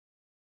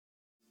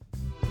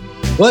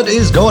What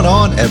is going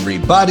on,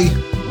 everybody?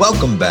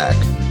 Welcome back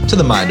to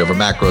the Mind Over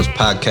Macros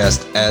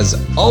podcast.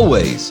 As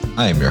always,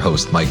 I am your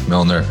host, Mike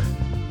Milner.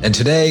 And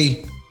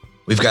today,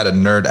 we've got a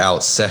nerd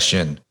out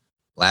session.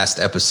 Last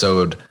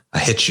episode, I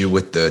hit you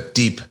with the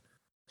deep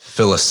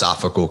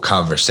philosophical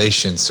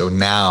conversation. So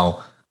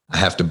now I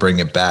have to bring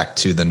it back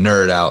to the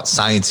nerd out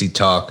sciencey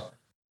talk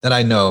that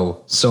I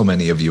know so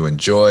many of you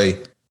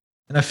enjoy.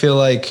 And I feel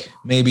like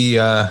maybe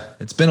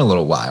it's been a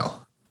little while.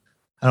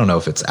 I don't know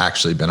if it's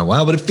actually been a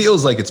while, but it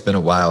feels like it's been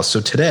a while.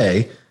 So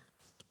today,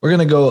 we're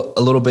going to go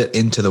a little bit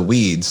into the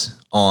weeds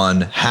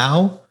on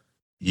how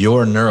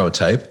your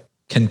neurotype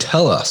can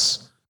tell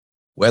us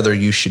whether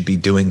you should be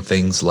doing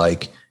things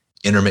like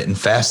intermittent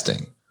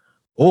fasting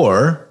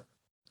or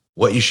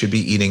what you should be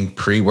eating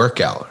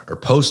pre-workout or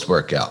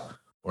post-workout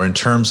or in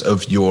terms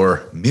of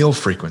your meal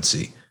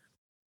frequency.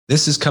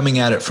 This is coming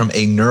at it from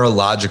a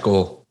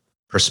neurological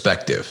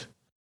perspective.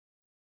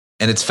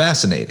 And it's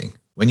fascinating.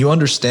 When you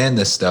understand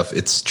this stuff,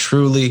 it's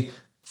truly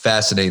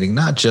fascinating,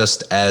 not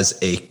just as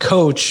a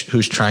coach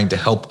who's trying to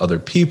help other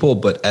people,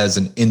 but as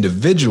an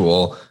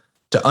individual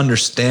to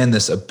understand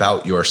this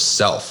about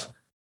yourself.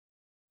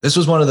 This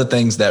was one of the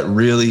things that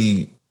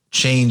really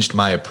changed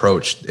my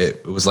approach.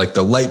 It was like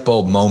the light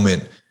bulb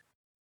moment.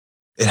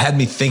 It had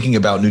me thinking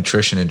about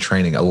nutrition and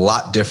training a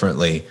lot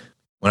differently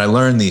when I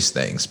learned these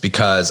things,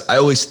 because I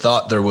always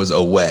thought there was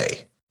a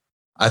way.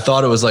 I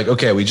thought it was like,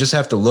 okay, we just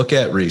have to look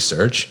at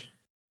research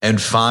and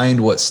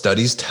find what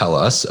studies tell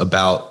us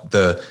about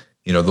the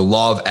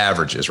law of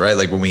averages, right?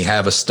 Like when we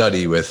have a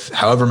study with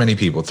however many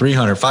people,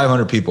 300,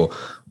 500 people,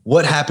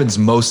 what happens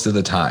most of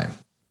the time?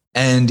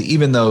 And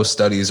even though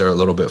studies are a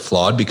little bit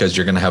flawed because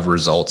you're going to have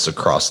results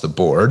across the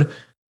board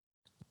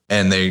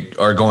and they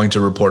are going to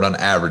report on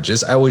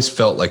averages, I always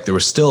felt like there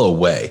was still a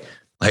way.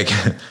 Like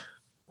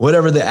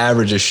whatever the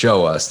averages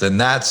show us, then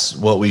that's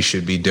what we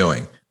should be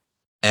doing.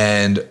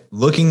 And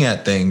looking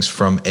at things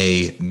from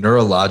a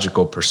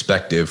neurological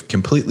perspective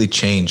completely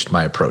changed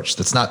my approach.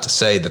 That's not to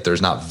say that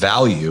there's not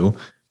value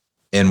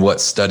in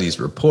what studies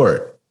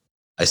report.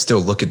 I still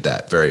look at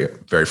that very,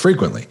 very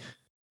frequently.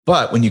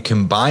 But when you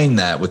combine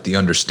that with the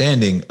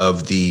understanding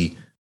of the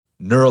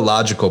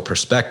neurological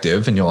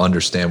perspective, and you'll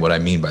understand what I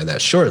mean by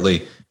that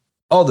shortly,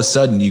 all of a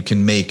sudden you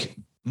can make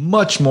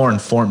much more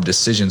informed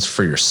decisions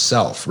for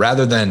yourself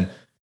rather than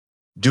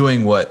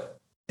doing what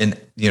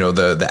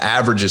the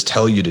averages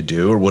tell you to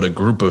do or what a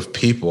group of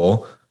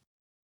people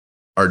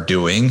are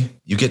doing.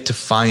 You get to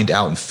find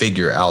out and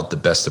figure out the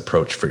best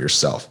approach for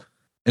yourself.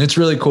 And it's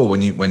really cool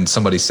when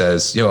somebody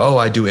says,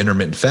 I do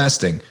intermittent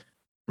fasting,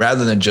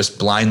 rather than just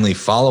blindly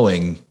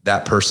following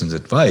that person's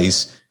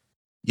advice.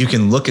 You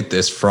can look at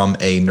this from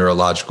a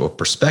neurological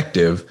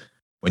perspective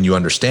when you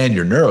understand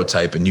your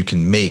neurotype, and you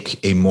can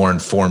make a more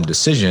informed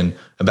decision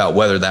about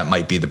whether that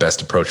might be the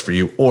best approach for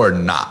you or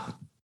not.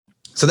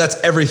 So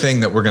that's everything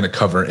that we're going to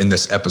cover in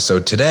this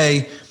episode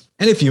today.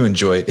 And if you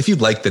enjoy it, if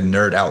you'd like the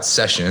nerd out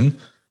session,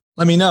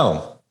 let me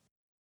know.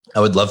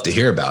 I would love to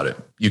hear about it.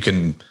 You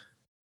can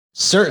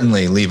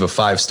certainly leave a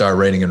 5-star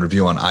rating and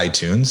review on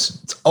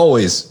iTunes. It's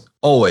always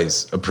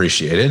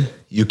appreciated.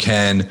 You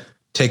can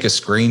take a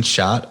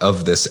screenshot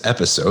of this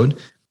episode,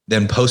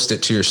 then post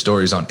it to your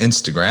stories on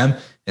Instagram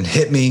and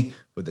hit me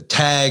with the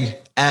tag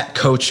at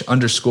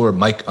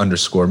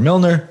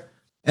coach_Mike_Milner.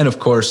 And of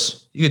course,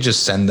 you could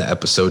just send the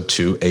episode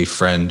to a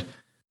friend,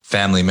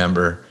 family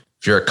member.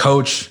 If you're a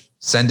coach,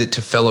 send it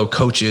to fellow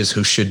coaches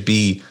who should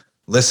be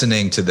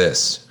listening to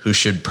this, who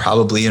should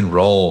probably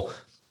enroll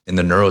in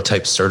the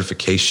neurotype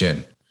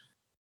certification.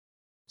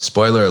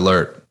 Spoiler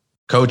alert,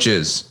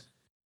 coaches,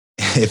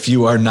 if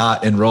you are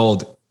not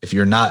enrolled, if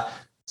you're not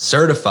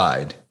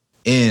certified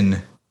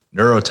in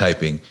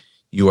neurotyping,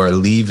 you are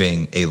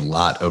leaving a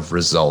lot of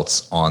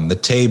results on the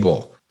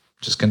table.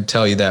 Just going to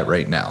tell you that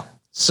right now.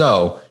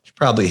 So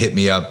probably hit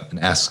me up and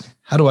ask,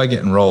 how do I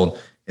get enrolled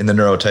in the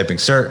neurotyping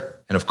cert?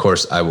 And of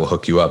course, I will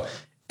hook you up.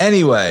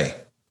 Anyway,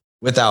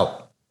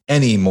 without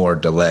any more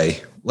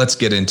delay, let's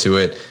get into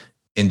it.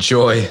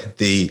 Enjoy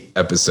the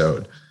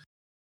episode.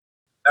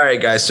 All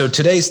right, guys. So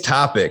today's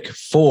topic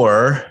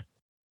for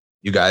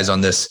you guys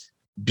on this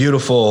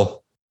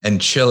beautiful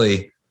and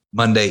chilly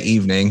Monday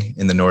evening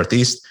in the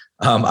Northeast,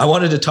 I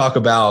wanted to talk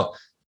about,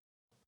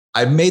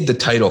 I made the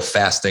title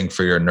Fasting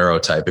for Your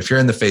Neurotype. If you're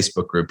in the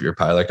Facebook group, you're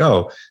probably like,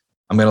 oh,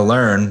 I'm going to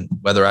learn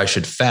whether I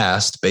should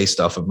fast based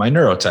off of my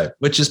neurotype,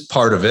 which is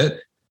part of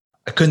it.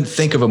 I couldn't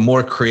think of a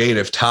more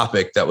creative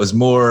topic that was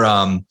more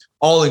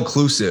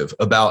all-inclusive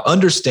about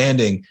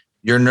understanding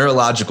your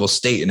neurological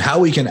state and how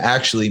we can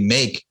actually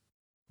make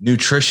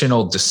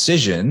nutritional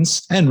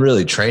decisions and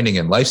really training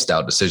and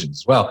lifestyle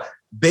decisions as well,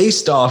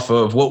 based off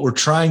of what we're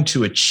trying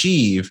to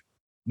achieve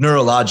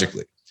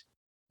neurologically.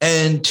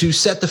 And to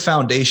set the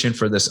foundation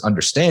for this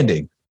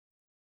understanding,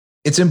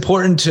 it's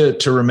important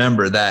to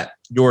remember that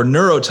your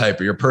neurotype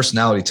or your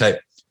personality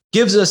type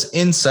gives us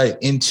insight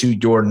into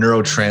your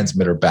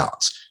neurotransmitter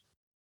balance.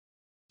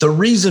 The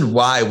reason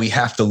why we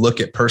have to look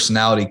at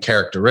personality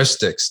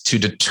characteristics to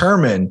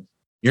determine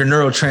your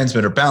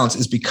neurotransmitter balance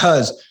is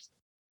because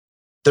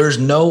there's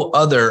no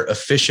other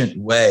efficient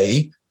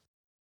way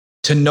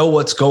to know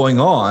what's going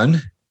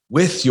on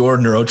with your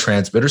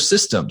neurotransmitter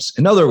systems.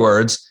 In other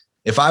words,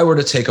 if I were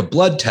to take a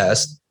blood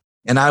test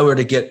and I were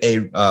to get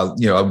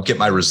I would get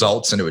my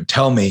results and it would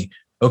tell me,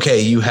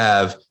 okay, you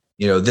have,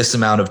 this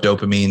amount of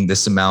dopamine,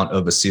 this amount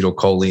of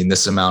acetylcholine,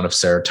 this amount of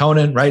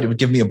serotonin, right? It would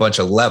give me a bunch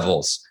of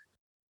levels,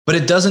 but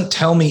it doesn't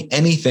tell me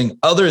anything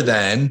other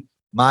than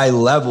my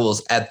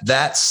levels at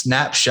that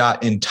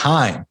snapshot in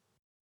time,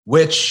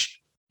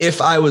 which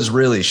if I was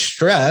really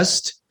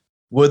stressed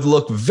would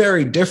look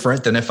very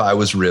different than if I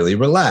was really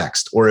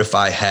relaxed, or if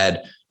I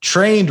had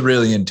trained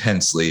really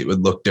intensely, it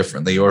would look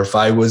differently, or if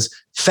I was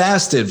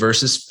fasted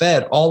versus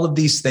fed. All of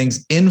these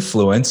things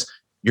influence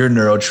your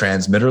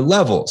neurotransmitter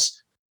levels.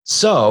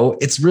 So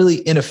it's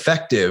really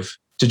ineffective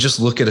to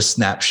just look at a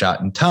snapshot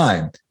in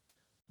time.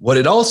 What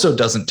it also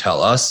doesn't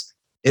tell us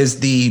is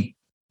the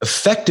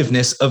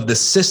effectiveness of the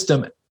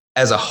system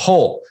as a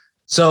whole.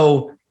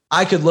 So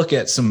I could look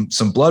at some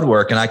blood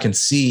work and I can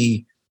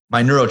see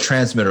my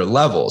neurotransmitter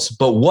levels.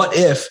 But what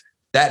if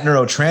that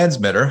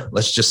neurotransmitter,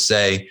 let's just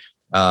say,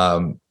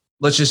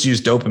 let's just use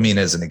dopamine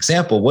as an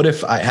example. What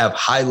if I have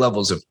high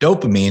levels of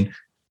dopamine,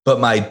 but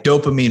my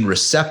dopamine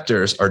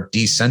receptors are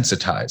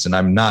desensitized and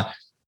I'm not,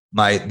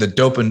 the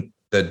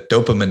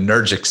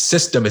dopaminergic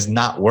system is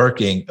not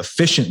working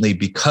efficiently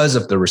because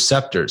of the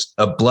receptors?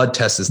 A blood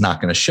test is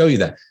not going to show you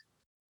that.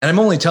 And I'm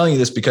only telling you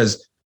this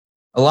because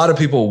a lot of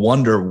people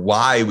wonder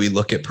why we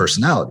look at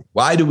personality.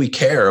 Why do we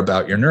care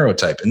about your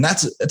neurotype? And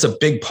that's a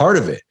big part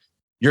of it.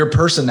 Your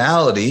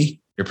personality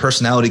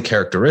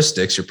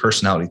characteristics, your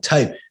personality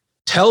type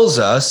tells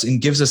us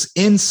and gives us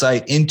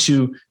insight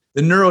into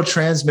the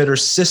neurotransmitter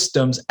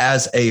systems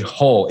as a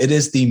whole. It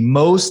is the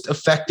most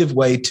effective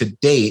way to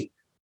date.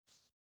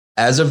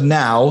 As of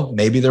now,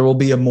 maybe there will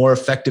be a more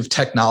effective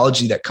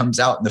technology that comes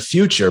out in the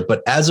future,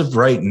 but as of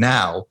right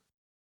now,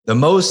 the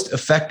most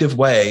effective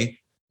way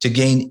to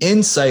gain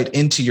insight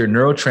into your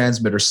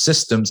neurotransmitter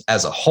systems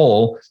as a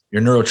whole,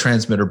 your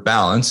neurotransmitter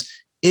balance,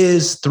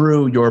 is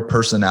through your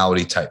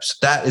personality types.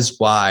 That is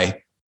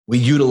why we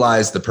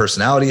utilize the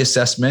personality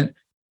assessment.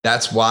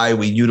 That's why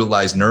we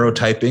utilize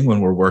neurotyping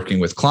when we're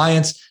working with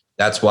clients.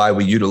 That's why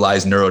we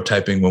utilize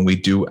neurotyping when we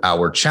do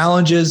our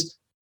challenges.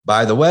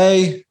 By the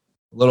way,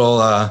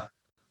 little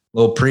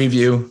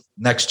preview.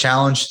 Next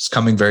challenge is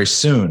coming very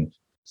soon.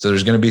 So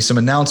there's going to be some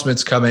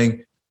announcements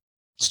coming.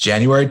 It's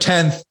January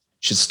 10th.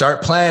 Should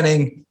start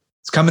planning.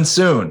 It's coming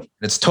soon.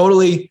 It's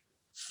totally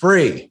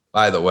free,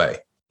 by the way.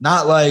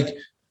 Not like,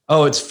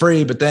 oh, it's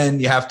free, but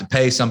then you have to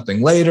pay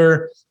something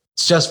later.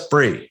 It's just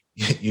free.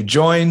 You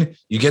join,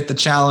 you get the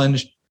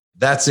challenge.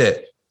 That's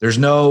it. There's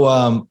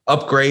no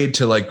upgrade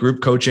to like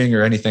group coaching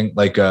or anything.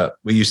 Like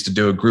we used to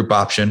do a group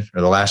option,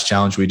 or the last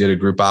challenge we did a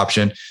group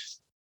option.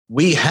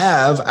 We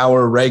have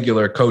our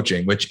regular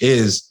coaching, which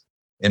is,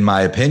 in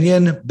my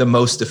opinion, the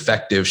most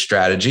effective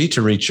strategy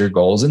to reach your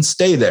goals and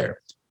stay there.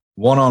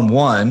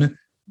 One-on-one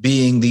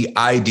being the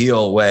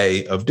ideal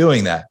way of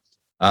doing that.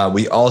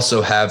 We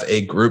also have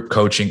a group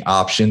coaching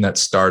option that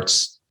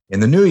starts in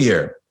the new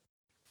year.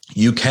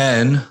 You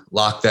can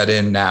lock that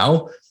in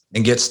now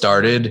and get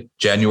started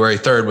January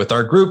 3rd with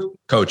our group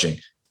coaching.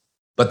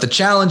 But the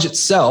challenge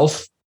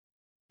itself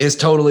is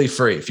totally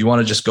free. If you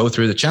want to just go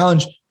through the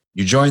challenge,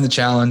 you join the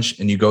challenge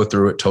and you go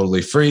through it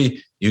totally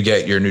free. You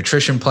get your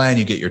nutrition plan,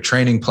 you get your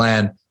training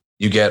plan,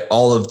 you get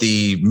all of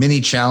the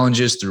mini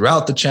challenges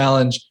throughout the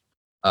challenge.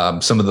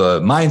 Some of the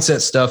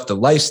mindset stuff, the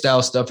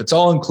lifestyle stuff, it's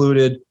all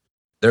included.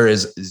 There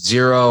is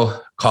zero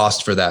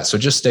cost for that. So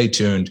just stay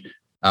tuned.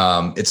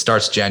 It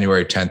starts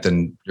January 10th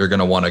and you're going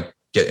to want to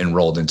get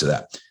enrolled into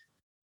that.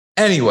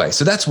 Anyway,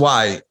 so that's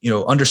why,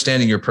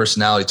 understanding your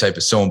personality type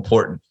is so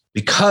important,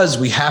 because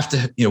we have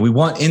to, we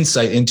want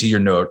insight into your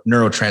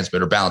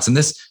neurotransmitter balance. And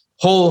this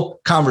whole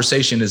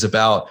conversation is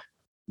about,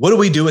 what do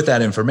we do with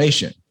that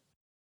information?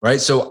 Right.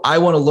 So I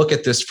want to look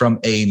at this from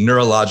a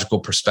neurological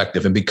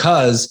perspective. And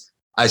because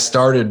I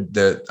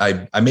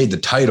made the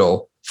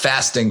title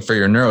Fasting for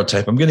Your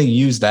Neurotype, I'm going to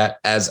use that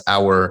as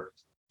our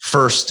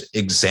first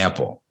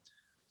example.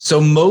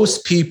 So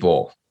most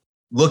people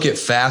look at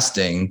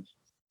fasting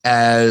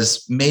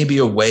as maybe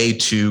a way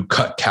to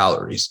cut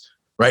calories,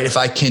 right? If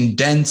I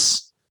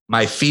condense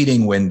my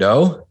feeding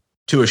window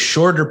to a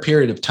shorter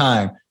period of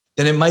time,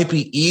 then it might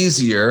be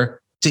easier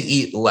to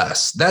eat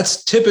less.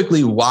 That's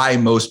typically why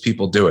most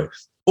people do it.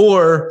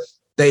 Or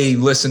they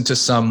listen to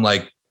some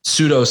like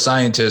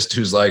pseudoscientist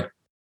who's like,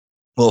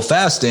 well,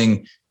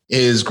 fasting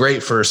is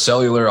great for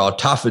cellular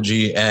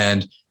autophagy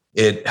and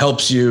it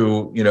helps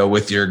you,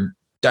 with your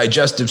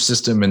digestive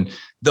system. And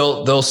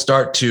they'll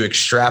start to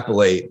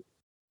extrapolate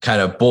kind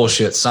of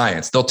bullshit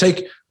science. They'll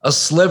take a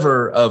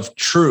sliver of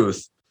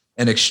truth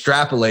and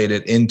extrapolate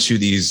it into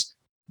these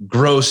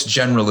gross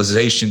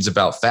generalizations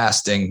about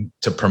fasting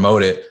to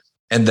promote it.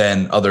 And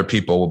then other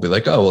people will be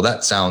like, oh, well,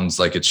 that sounds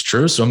like it's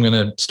true, so I'm going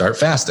to start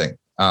fasting.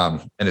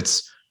 And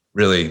it's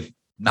really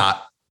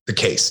not the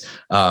case.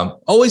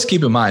 Always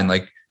keep in mind,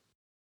 like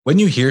when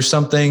you hear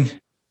something,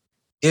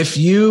 if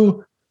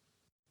you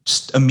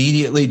just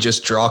immediately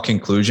just draw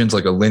conclusions,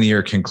 like a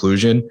linear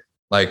conclusion,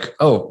 like,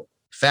 oh,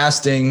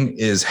 fasting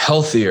is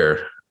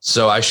healthier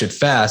so I should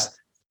fast.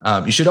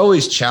 You should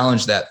always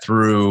challenge that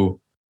through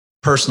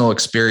personal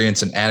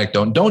experience and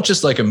anecdote. Don't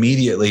just like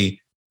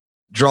immediately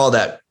draw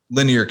that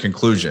linear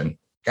conclusion.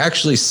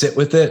 Actually sit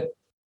with it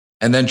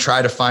and then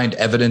try to find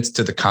evidence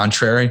to the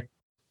contrary.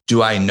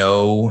 Do I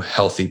know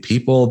healthy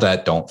people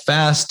that don't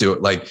fast?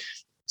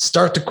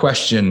 Start to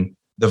question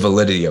the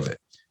validity of it.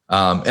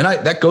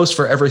 That goes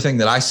for everything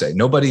that I say.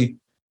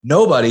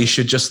 Nobody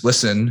should just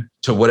listen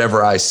to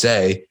whatever I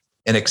say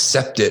and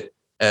accept it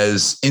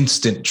as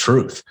instant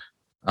truth.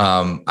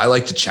 I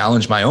like to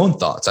challenge my own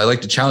thoughts. I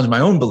like to challenge my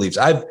own beliefs.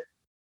 I've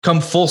come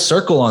full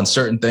circle on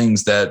certain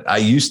things that I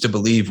used to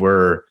believe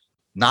were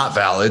not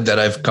valid that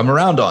I've come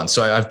around on.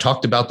 So I've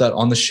talked about that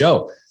on the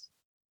show.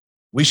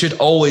 We should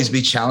always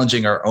be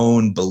challenging our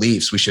own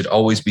beliefs. We should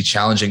always be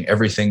challenging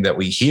everything that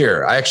we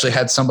hear. I actually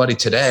had somebody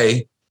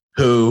today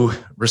who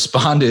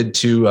responded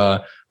to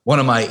one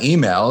of my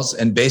emails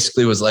and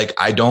basically was like,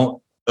 I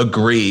don't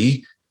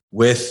agree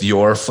with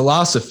your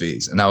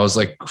philosophies. And I was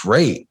like,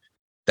 great.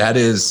 That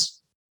is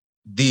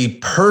the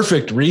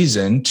perfect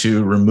reason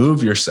to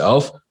remove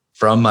yourself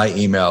from my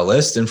email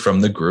list and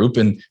from the group.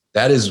 And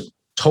that is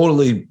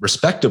totally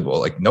respectable.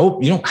 Like,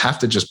 nope, you don't have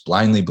to just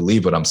blindly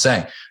believe what I'm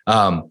saying.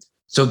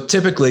 So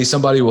typically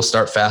somebody will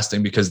start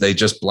fasting because they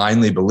just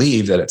blindly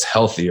believe that it's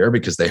healthier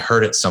because they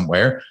heard it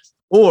somewhere,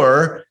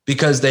 or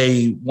because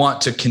they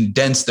want to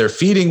condense their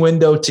feeding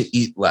window to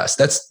eat less.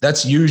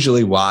 That's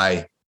usually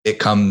why it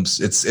comes.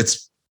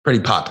 It's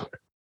pretty popular.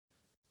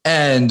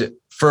 And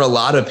for a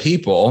lot of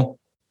people,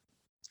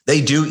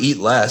 they do eat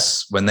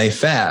less when they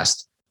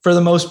fast for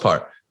the most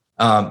part.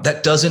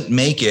 That doesn't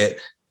make it,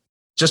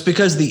 just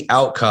because the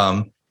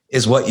outcome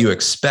is what you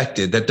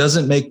expected, that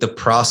doesn't make the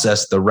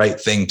process the right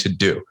thing to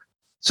do.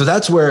 So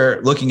that's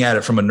where looking at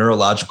it from a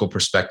neurological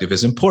perspective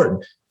is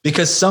important,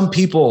 because some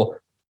people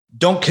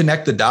don't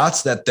connect the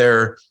dots that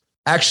they're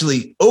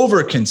actually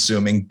over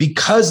consuming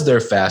because they're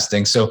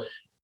fasting. So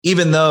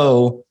even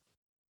though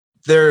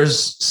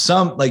there's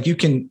some, like, you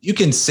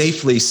can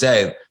safely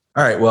say,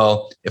 all right,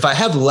 well, if I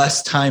have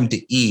less time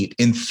to eat,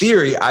 in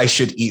theory, I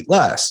should eat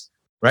less,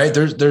 right?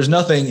 There's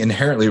nothing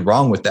inherently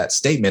wrong with that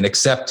statement,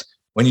 except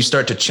when you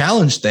start to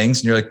challenge things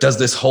and you're like, does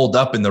this hold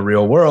up in the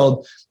real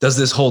world? Does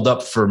this hold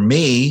up for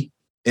me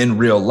in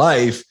real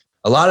life?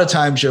 A lot of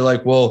times you're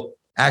like, well,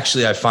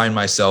 actually, I find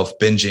myself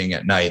binging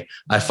at night.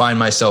 I find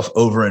myself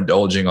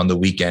overindulging on the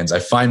weekends. I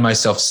find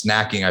myself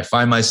snacking. I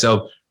find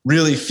myself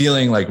really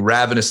feeling like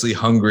ravenously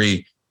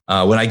hungry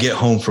when I get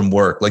home from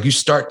work. Like, you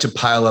start to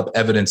pile up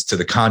evidence to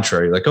the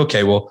contrary. Like,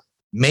 okay, well,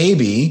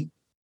 maybe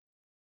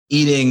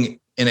eating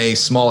in a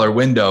smaller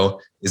window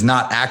is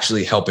not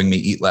actually helping me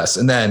eat less.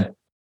 And then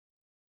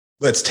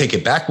let's take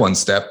it back one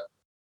step.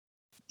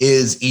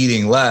 Is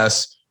eating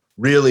less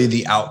really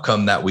the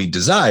outcome that we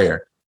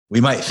desire? We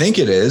might think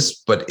it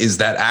is, but is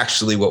that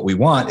actually what we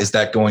want? Is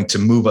that going to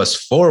move us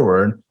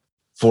forward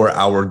for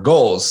our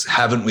goals?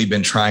 Haven't we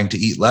been trying to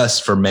eat less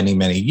for many,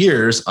 many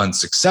years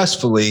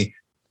unsuccessfully?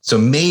 So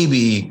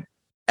maybe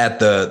at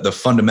the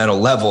fundamental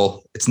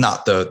level, it's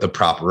not the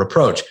proper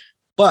approach.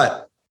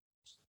 But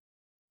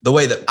the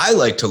way that I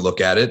like to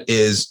look at it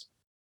is,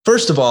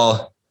 first of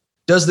all,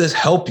 does this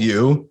help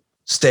you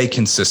stay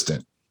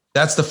consistent?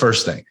 That's the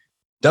first thing.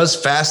 Does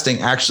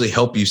fasting actually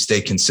help you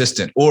stay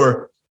consistent?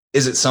 Or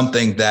is it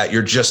something that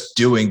you're just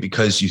doing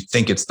because you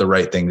think it's the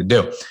right thing to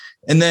do?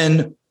 And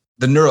then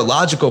the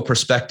neurological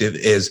perspective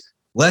is,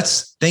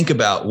 let's think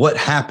about what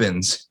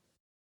happens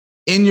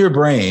in your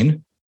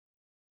brain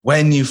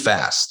when you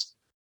fast.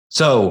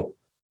 So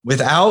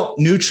without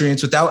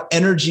nutrients, without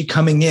energy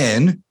coming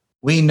in,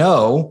 we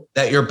know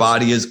that your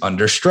body is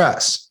under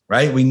stress,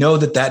 right? We know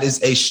that that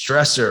is a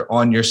stressor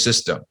on your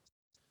system.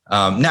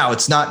 Now,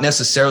 it's not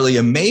necessarily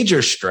a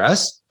major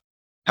stress.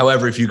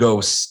 However, if you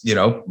go,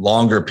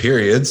 longer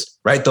periods,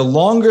 right? The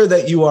longer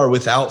that you are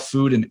without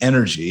food and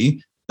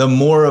energy, the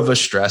more of a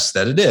stress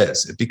that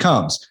it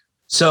becomes.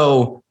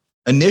 So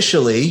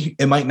initially,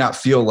 it might not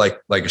feel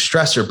like a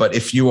stressor, but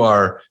if you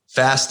are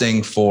fasting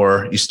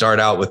you start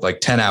out with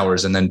like 10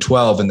 hours and then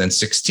 12 and then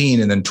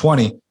 16 and then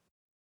 20,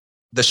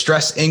 the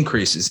stress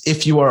increases.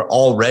 If you are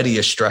already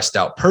a stressed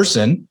out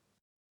person,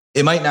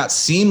 it might not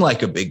seem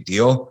like a big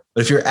deal,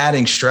 but if you're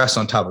adding stress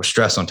on top of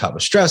stress on top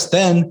of stress,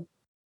 then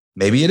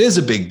maybe it is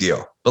a big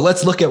deal. But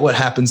let's look at what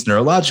happens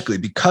neurologically.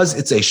 Because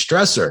it's a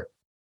stressor,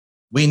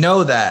 we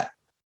know that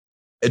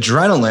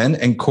adrenaline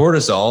and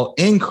cortisol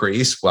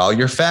increase while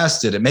you're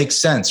fasted. It makes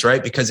sense,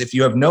 right? Because if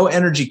you have no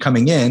energy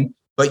coming in,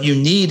 but you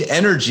need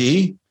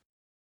energy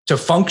to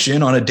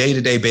function on a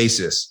day-to-day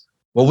basis,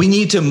 well, we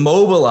need to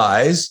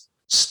mobilize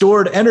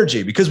stored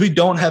energy because we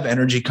don't have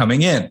energy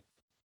coming in.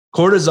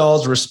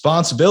 Cortisol's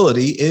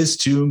responsibility is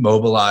to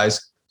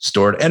mobilize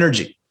stored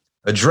energy.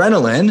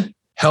 Adrenaline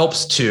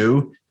helps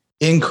to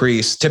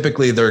increase.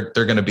 Typically, they're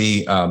going to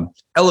be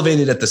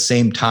elevated at the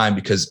same time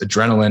because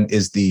adrenaline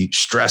is the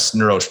stress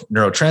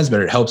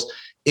neurotransmitter. It helps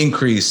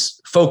increase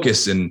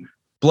focus and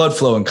blood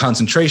flow and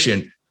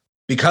concentration,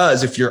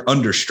 because if you're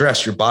under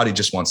stress, your body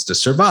just wants to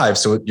survive.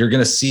 So you're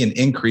going to see an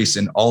increase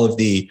in all of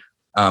the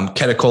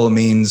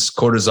catecholamines,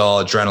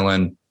 cortisol,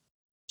 adrenaline,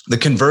 the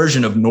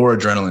conversion of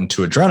noradrenaline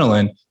to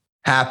adrenaline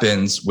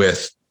happens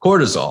with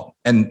cortisol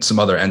and some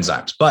other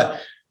enzymes. But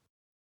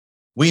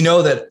we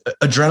know that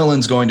adrenaline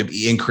is going to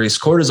be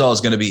increased, cortisol is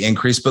going to be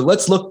increased, but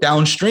let's look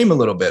downstream a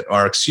little bit,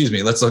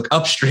 let's look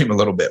upstream a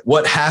little bit.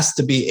 What has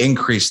to be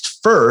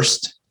increased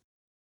first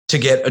to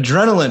get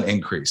adrenaline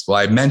increased? Well,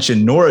 I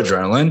mentioned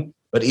noradrenaline,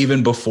 but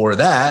even before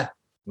that,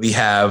 we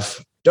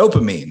have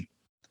dopamine.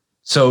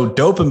 So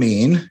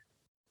dopamine,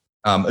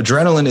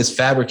 adrenaline is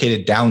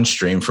fabricated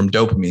downstream from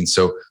dopamine.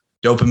 So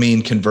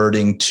dopamine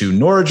converting to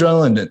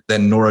noradrenaline,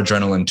 then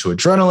noradrenaline to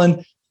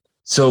adrenaline.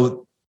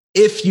 So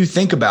if you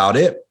think about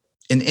it,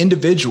 an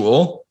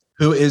individual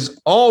who is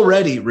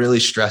already really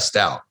stressed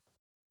out,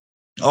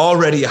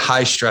 already a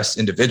high stress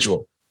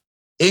individual,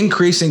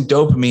 increasing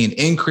dopamine,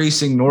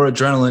 increasing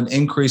noradrenaline,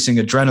 increasing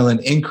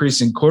adrenaline,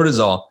 increasing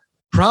cortisol,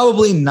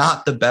 probably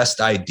not the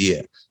best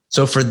idea.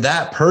 So for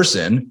that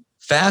person,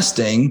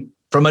 fasting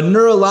from a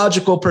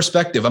neurological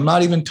perspective, I'm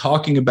not even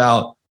talking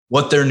about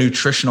what their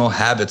nutritional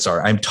habits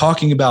are. I'm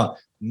talking about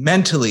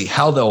mentally,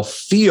 how they'll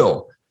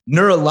feel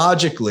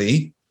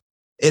neurologically.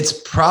 It's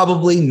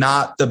probably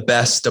not the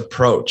best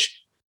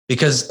approach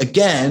because,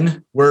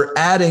 again, we're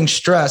adding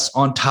stress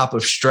on top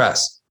of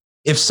stress.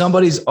 If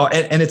somebody's,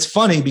 and it's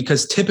funny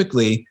because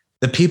typically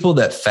the people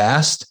that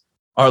fast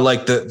are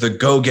like the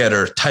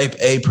go-getter type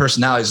A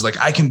personalities. Like,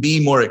 I can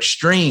be more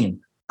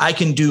extreme. I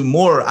can do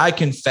more. I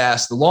can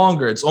fast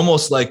longer. It's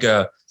almost like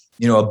a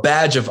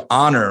badge of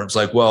honor. It's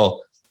like,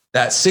 well,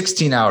 that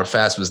 16-hour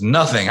fast was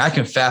nothing. I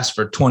can fast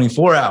for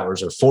 24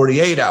 hours or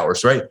 48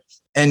 hours, right?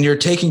 And you're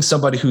taking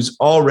somebody who's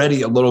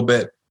already a little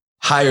bit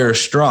higher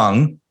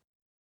strung,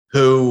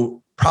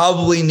 who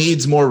probably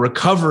needs more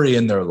recovery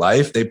in their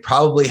life. They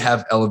probably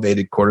have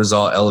elevated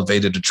cortisol,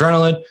 elevated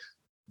adrenaline,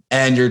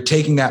 and you're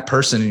taking that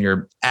person and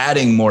you're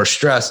adding more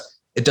stress.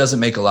 It doesn't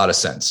make a lot of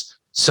sense.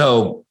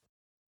 So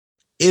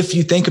if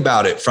you think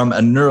about it from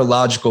a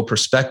neurological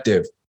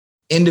perspective,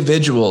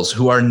 individuals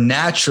who are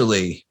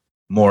naturally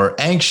more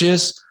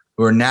anxious,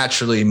 who are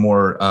naturally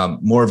more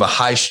of a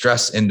high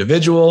stress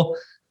individual,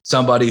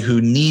 somebody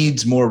who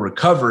needs more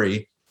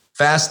recovery,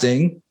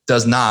 fasting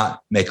does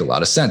not make a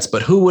lot of sense.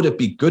 But who would it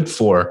be good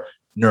for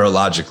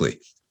neurologically?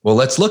 Well,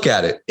 let's look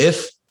at it.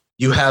 If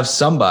you have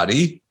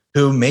somebody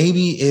who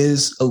maybe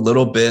is a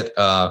little bit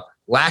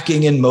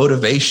lacking in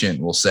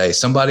motivation, we'll say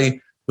somebody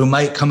who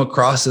might come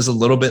across as a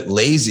little bit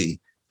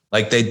lazy,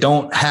 like they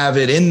don't have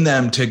it in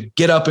them to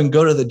get up and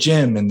go to the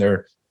gym and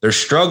they're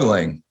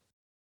struggling.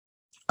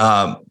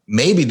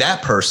 Maybe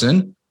that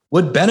person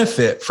would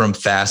benefit from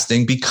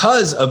fasting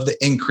because of the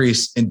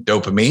increase in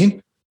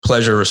dopamine,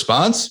 pleasure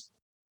response,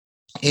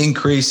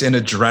 increase in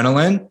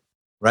adrenaline,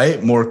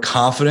 right? More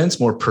confidence,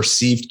 more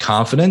perceived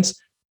confidence,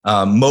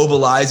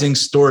 mobilizing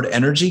stored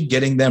energy,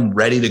 getting them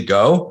ready to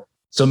go.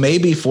 So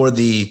maybe for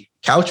the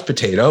couch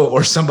potato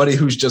or somebody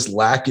who's just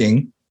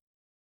lacking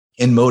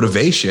in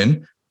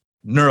motivation,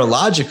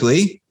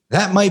 neurologically,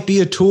 that might be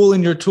a tool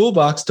in your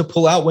toolbox to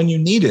pull out when you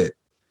need it.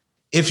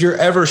 If you're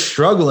ever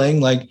struggling,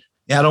 like,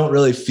 I don't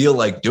really feel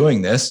like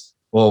doing this.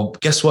 Well,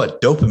 guess what?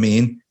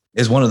 Dopamine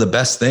is one of the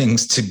best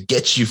things to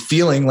get you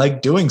feeling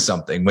like doing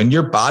something. When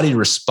your body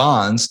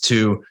responds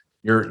to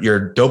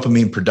your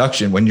dopamine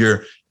production, when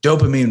your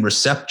dopamine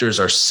receptors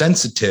are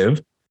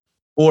sensitive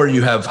or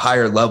you have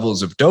higher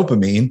levels of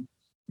dopamine,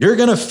 you're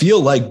going to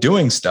feel like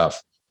doing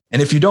stuff.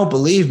 And if you don't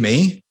believe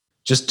me,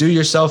 just do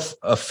yourself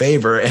a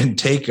favor and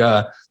take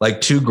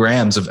like 2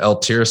 grams of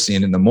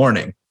L-tyrosine in the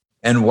morning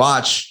and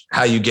watch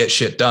how you get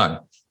shit done.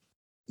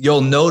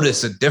 You'll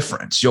notice a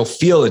difference. You'll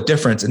feel a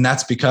difference. And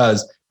that's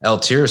because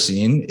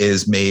L-tyrosine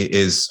is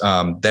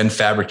then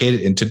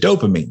fabricated into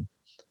dopamine.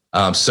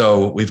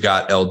 So we've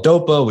got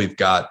L-dopa, we've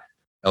got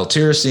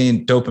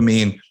L-tyrosine,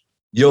 dopamine.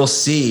 You'll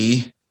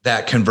see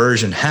that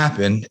conversion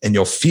happen and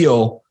you'll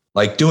feel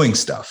like doing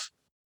stuff.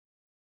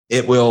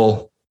 It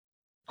will,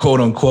 quote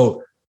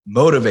unquote,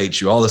 motivate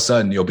you. All of a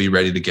sudden, you'll be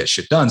ready to get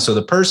shit done. So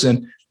the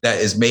person that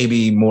is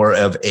maybe more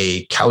of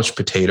a couch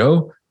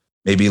potato,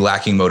 maybe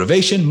lacking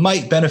motivation,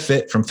 might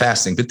benefit from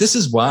fasting. But this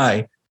is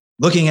why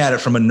looking at it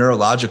from a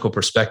neurological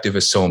perspective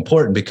is so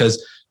important,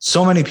 because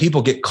so many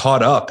people get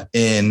caught up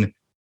in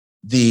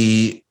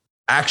the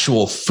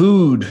actual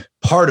food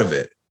part of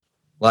it.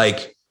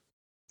 Like,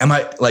 can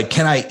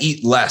I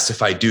eat less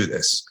if I do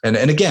this? And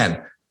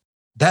again,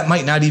 that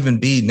might not even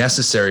be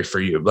necessary for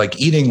you. Like,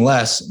 eating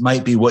less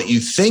might be what you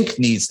think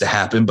needs to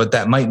happen, but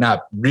that might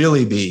not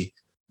really be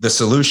the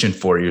solution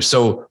for you.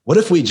 So what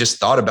if we just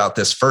thought about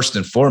this first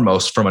and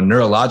foremost from a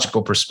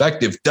neurological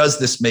perspective? Does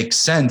this make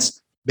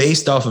sense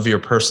based off of your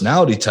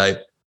personality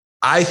type?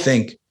 I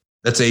think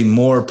that's a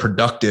more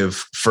productive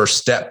first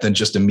step than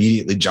just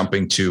immediately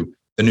jumping to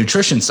the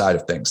nutrition side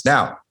of things.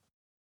 Now,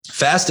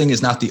 fasting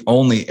is not the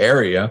only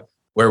area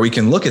where we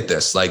can look at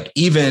this. Like,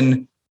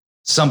 even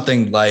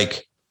something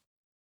like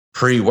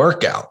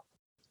pre-workout.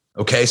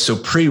 Okay. So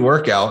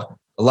pre-workout,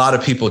 a lot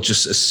of people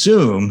just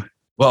assume,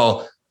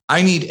 well,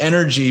 I need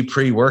energy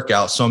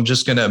pre-workout, so I'm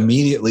just going to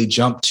immediately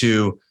jump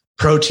to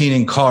protein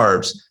and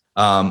carbs.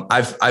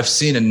 I've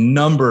seen a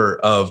number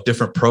of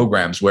different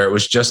programs where it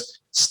was just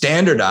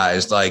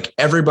standardized, like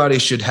everybody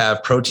should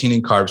have protein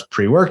and carbs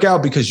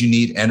pre-workout because you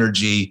need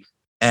energy.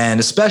 And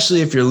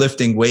especially if you're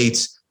lifting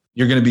weights,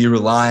 you're going to be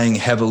relying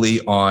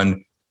heavily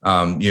on,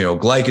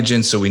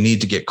 glycogen. So we need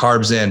to get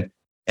carbs in,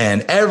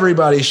 and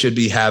everybody should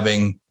be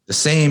having the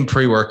same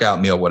pre-workout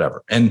meal,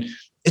 whatever. And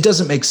it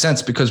doesn't make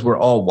sense because we're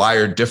all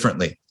wired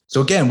differently.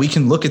 So again, we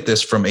can look at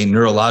this from a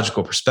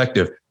neurological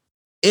perspective.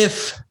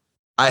 If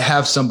I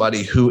have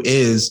somebody who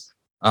is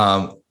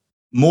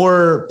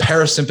more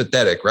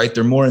parasympathetic, right?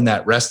 They're more in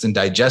that rest and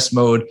digest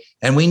mode,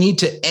 and we need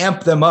to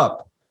amp them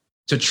up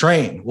to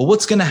train. Well,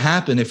 what's going to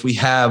happen if we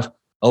have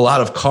a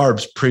lot of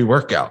carbs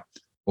pre-workout?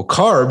 Well,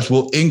 carbs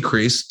will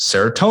increase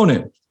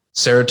serotonin.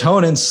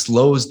 Serotonin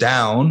slows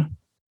down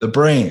the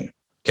brain.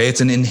 Okay.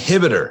 It's an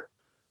inhibitor.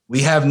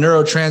 We have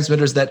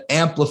neurotransmitters that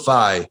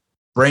amplify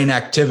brain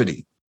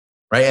activity,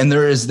 right? And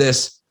there is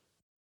this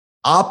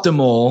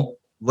optimal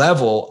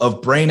level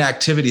of brain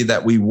activity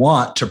that we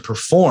want to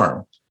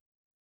perform.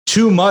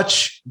 Too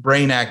much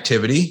brain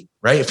activity,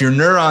 right? If your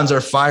neurons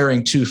are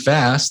firing too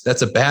fast,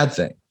 that's a bad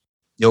thing.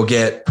 You'll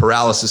get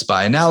paralysis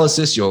by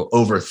analysis. You'll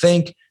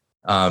overthink.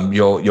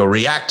 You'll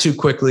react too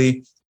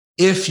quickly.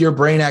 If your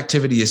brain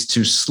activity is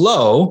too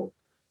slow,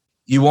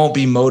 you won't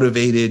be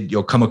motivated.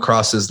 You'll come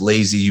across as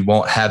lazy. You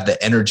won't have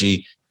the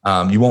energy.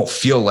 You won't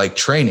feel like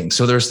training.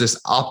 So there's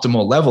this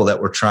optimal level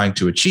that we're trying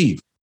to achieve.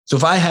 So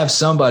if I have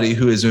somebody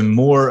who is in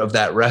more of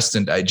that rest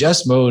and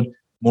digest mode,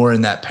 more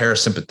in that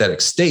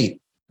parasympathetic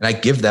state, and I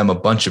give them a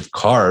bunch of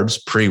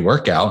carbs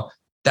pre-workout,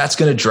 that's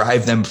going to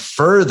drive them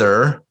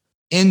further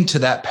into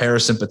that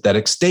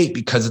parasympathetic state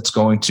because it's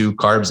going to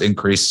carbs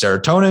increase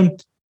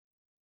serotonin,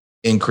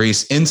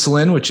 increase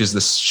insulin, which is the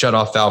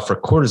shutoff valve for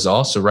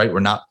cortisol. So, right, we're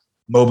not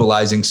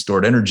mobilizing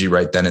stored energy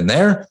right then and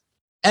there.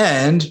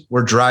 And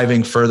we're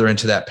driving further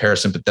into that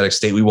parasympathetic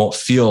state. We won't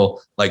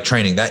feel like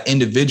training. That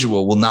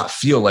individual will not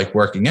feel like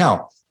working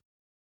out.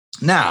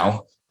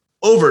 Now,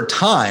 over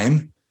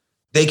time,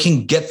 they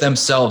can get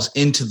themselves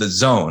into the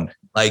zone.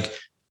 Like,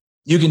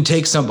 you can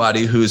take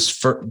somebody who's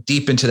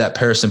deep into that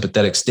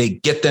parasympathetic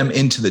state, get them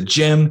into the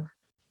gym,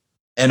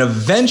 and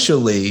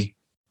eventually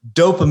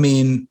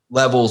dopamine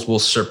levels will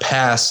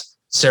surpass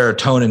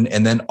serotonin.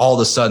 And then all of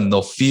a sudden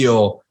they'll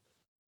feel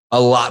a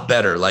lot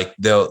better. Like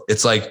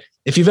it's like,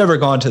 if you've ever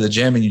gone to the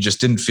gym and you just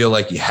didn't feel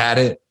like you had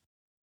it,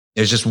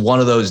 it was just one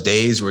of those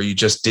days where you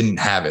just didn't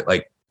have it.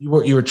 Like you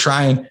were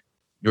trying,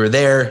 you were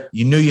there,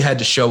 you knew you had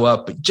to show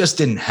up, but you just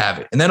didn't have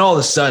it. And then all of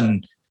a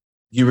sudden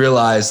you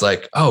realize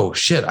like, oh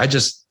shit, I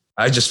just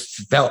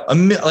felt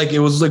like it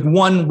was like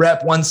one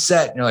rep, one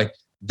set. And you're like,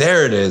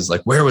 there it is.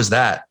 Like, where was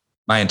that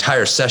my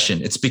entire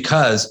session? It's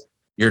because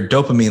your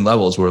dopamine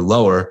levels were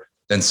lower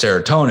than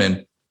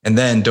serotonin. And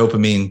then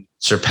dopamine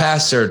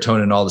surpassed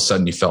serotonin. And all of a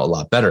sudden you felt a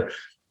lot better.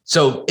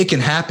 So it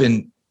can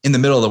happen in the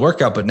middle of the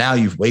workout, but now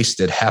you've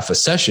wasted half a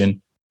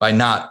session by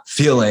not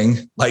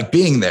feeling like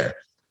being there.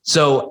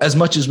 So as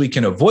much as we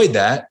can avoid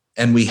that,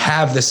 and we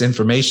have this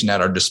information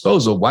at our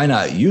disposal, why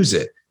not use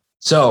it?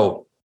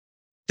 So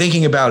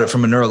thinking about it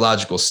from a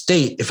neurological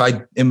state, if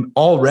I am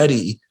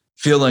already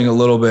feeling a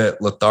little bit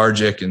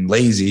lethargic and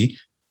lazy,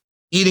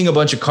 eating a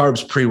bunch of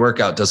carbs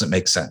pre-workout doesn't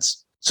make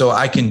sense. So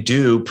I can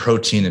do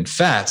protein and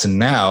fats, and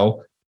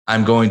now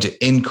I'm going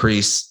to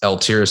increase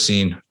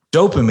L-tyrosine,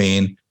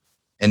 dopamine,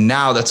 and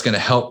now that's going to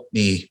help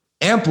me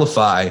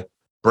amplify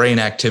brain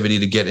activity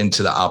to get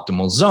into the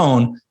optimal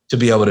zone to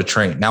be able to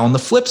train. Now, on the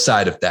flip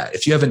side of that,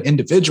 if you have an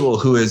individual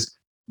who is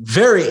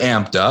very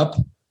amped up,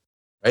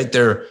 right,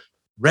 they're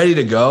ready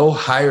to go,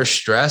 higher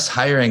stress,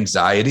 higher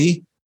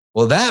anxiety,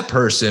 well, that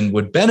person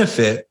would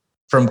benefit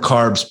from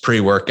carbs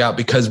pre-workout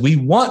because we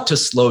want to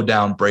slow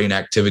down brain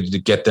activity to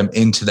get them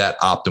into that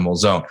optimal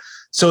zone.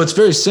 So it's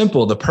very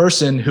simple. The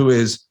person who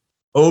is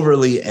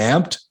overly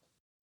amped,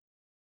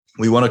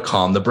 we want to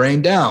calm the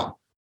brain down.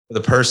 For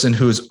the person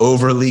who is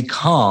overly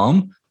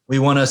calm, we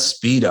want to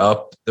speed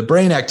up the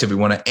brain activity.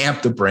 We want to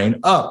amp the brain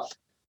up.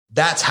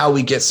 That's how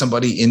we get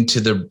somebody into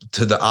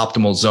the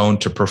optimal zone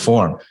to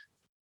perform.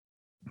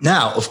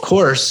 Now, of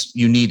course,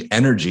 you need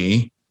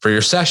energy for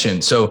your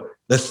session. So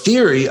the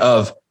theory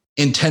of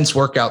intense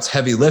workouts,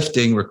 heavy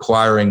lifting,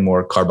 requiring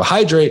more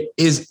carbohydrate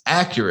is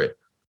accurate.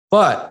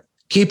 But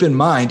keep in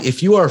mind,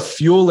 if you are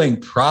fueling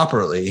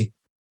properly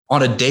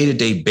on a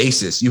day-to-day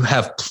basis, you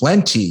have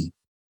plenty,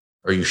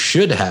 or you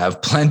should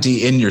have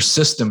plenty in your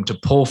system to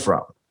pull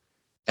from.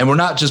 And we're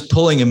not just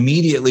pulling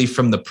immediately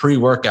from the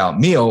pre-workout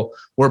meal,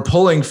 we're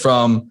pulling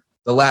from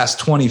the last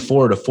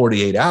 24 to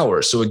 48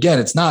 hours. So again,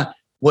 it's not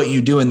what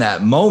you do in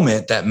that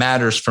moment that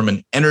matters from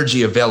an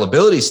energy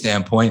availability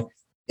standpoint.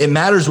 It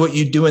matters what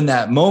you do in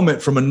that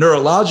moment from a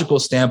neurological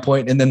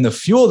standpoint. And then the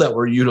fuel that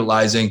we're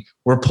utilizing,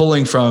 we're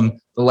pulling from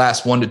the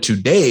last 1 to 2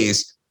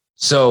 days.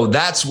 So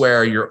that's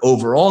where your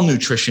overall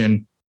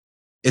nutrition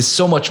is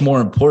so much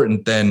more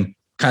important than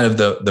kind of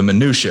the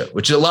minutia,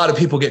 which a lot of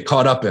people get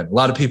caught up in. A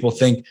lot of people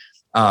think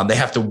they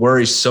have to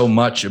worry so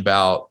much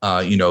about,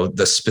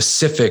 the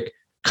specific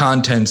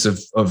contents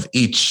of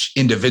each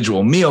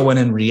individual meal, when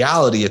in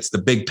reality, it's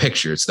the big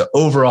picture. It's the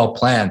overall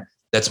plan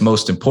that's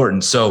most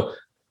important. So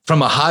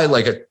from a high,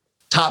 like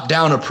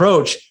top-down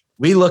approach.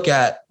 We look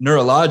at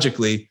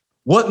neurologically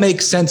what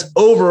makes sense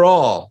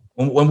overall.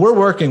 When we're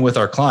working with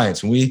our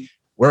clients, when we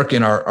work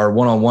in our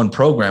one-on-one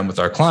program with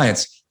our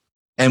clients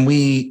and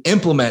we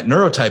implement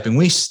neurotyping,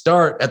 we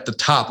start at the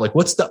top. Like,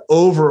 what's the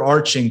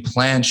overarching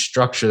plan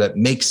structure that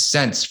makes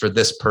sense for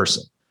this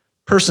person?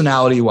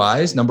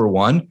 Personality-wise, number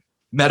one,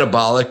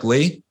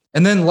 metabolically,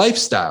 and then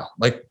lifestyle.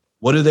 Like,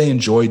 what do they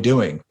enjoy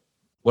doing?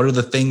 What are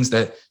the things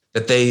that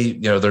they,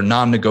 they're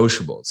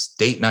non-negotiables,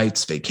 date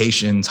nights,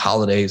 vacations,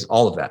 holidays,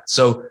 all of that.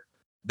 So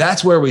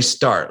that's where we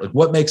start. Like,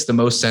 what makes the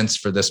most sense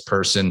for this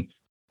person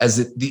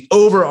as the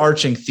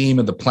overarching theme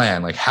of the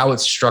plan, like how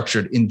it's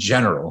structured in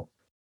general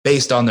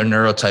based on their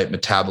neurotype,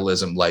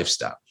 metabolism,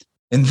 lifestyle.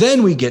 And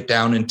then we get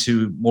down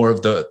into more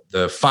of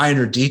the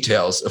finer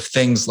details of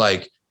things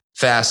like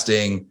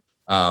fasting,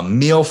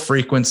 meal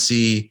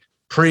frequency,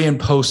 pre and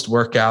post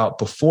workout,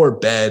 before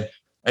bed.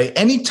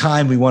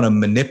 Anytime we want to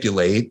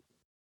manipulate,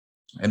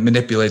 and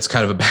manipulate's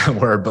kind of a bad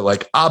word, but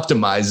like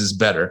optimize is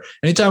better.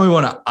 Anytime we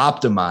want to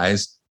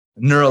optimize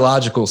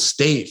neurological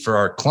state for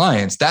our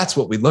clients, that's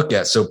what we look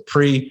at. So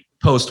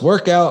post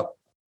workout,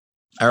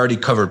 I already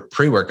covered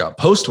pre-workout,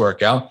 post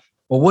workout.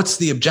 Well, what's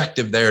the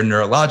objective there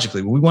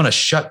neurologically? We want to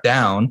shut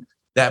down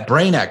that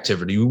brain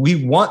activity.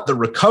 We want the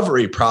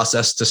recovery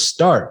process to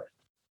start.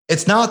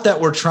 It's not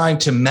that we're trying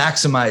to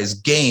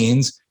maximize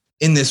gains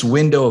in this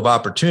window of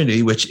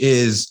opportunity, which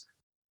is,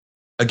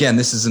 again,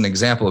 this is an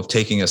example of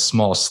taking a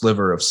small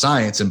sliver of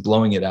science and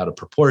blowing it out of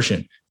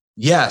proportion.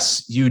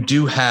 Yes, you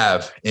do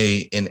have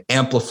an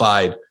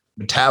amplified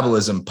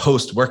metabolism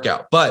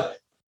post-workout, but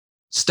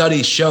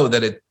studies show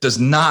that it does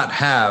not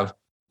have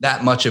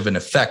that much of an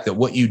effect, that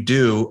what you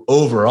do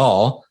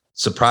overall,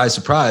 surprise,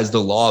 surprise, the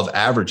law of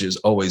averages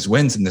always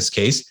wins in this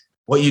case.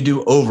 What you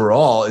do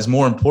overall is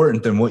more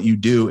important than what you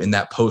do in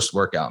that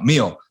post-workout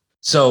meal.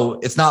 So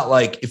it's not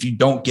like if you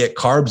don't get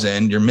carbs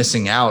in, you're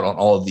missing out on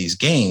all of these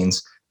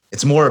gains.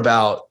 It's more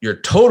about your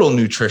total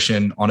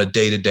nutrition on a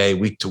day-to-day,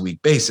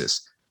 week-to-week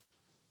basis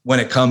when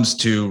it comes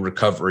to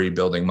recovery,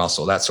 building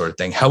muscle, that sort of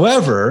thing.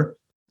 However,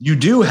 you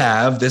do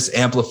have this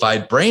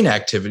amplified brain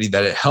activity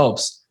that it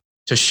helps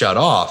to shut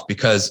off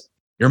because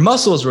your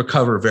muscles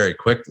recover very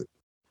quickly.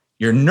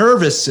 Your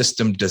nervous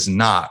system does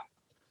not.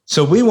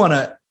 So we want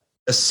to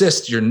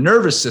assist your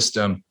nervous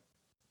system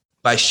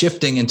by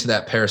shifting into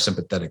that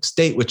parasympathetic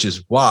state, which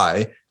is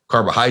why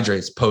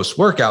carbohydrates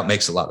post-workout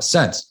makes a lot of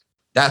sense.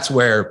 That's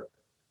where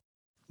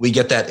we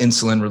get that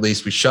insulin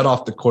release. We shut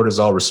off the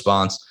cortisol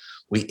response.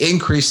 We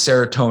increase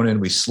serotonin.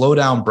 We slow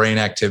down brain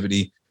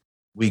activity.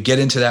 We get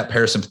into that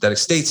parasympathetic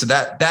state. So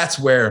that's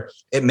where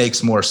it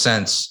makes more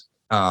sense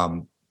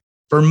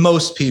for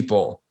most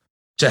people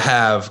to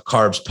have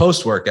carbs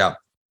post-workout.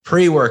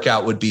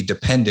 Pre-workout would be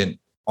dependent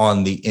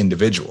on the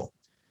individual.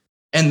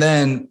 And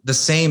then the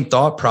same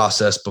thought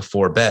process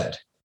before bed.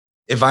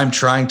 If I'm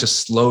trying to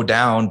slow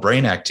down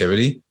brain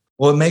activity,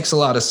 well, it makes a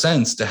lot of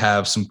sense to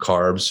have some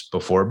carbs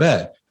before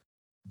bed.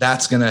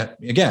 That's going to,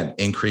 again,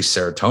 increase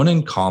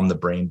serotonin, calm the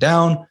brain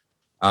down,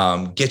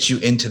 get you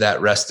into that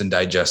rest and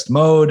digest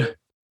mode,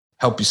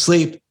 help you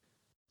sleep.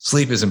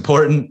 Sleep is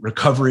important.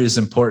 Recovery is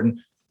important.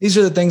 These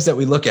are the things that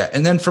we look at.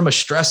 And then from a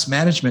stress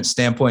management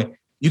standpoint,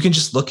 you can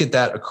just look at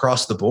that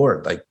across the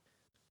board. Like,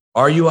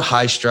 are you a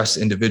high stress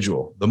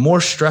individual? The more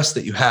stress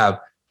that you have,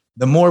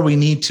 the more we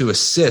need to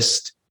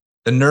assist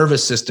the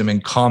nervous system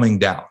in calming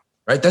down,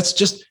 right? That's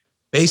just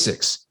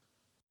basics.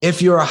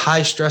 If you're a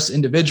high stress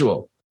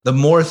individual, the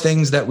more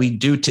things that we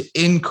do to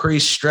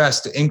increase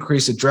stress, to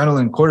increase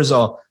adrenaline,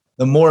 cortisol,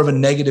 the more of a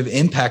negative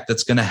impact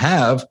that's going to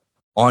have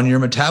on your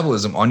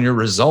metabolism, on your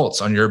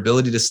results, on your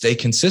ability to stay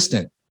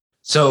consistent.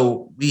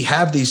 So we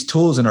have these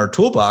tools in our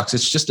toolbox.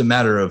 It's just a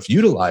matter of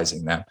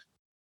utilizing them.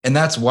 And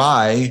that's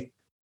why,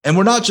 and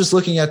we're not just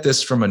looking at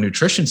this from a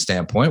nutrition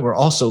standpoint, we're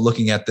also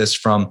looking at this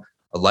from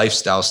a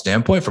lifestyle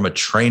standpoint, from a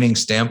training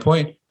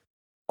standpoint.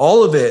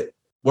 All of it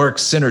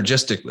works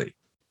synergistically.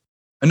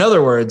 In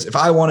other words, if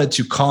I wanted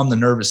to calm the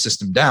nervous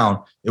system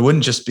down, it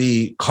wouldn't just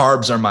be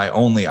carbs are my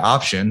only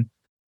option.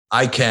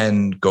 I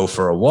can go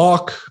for a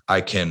walk.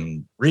 I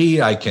can read.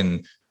 I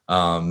can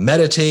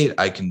meditate.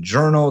 I can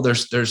journal.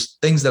 There's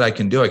things that I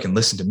can do. I can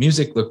listen to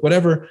music, look,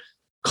 whatever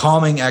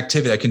calming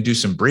activity. I can do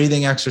some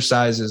breathing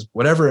exercises,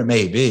 whatever it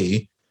may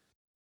be.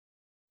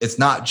 It's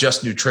not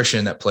just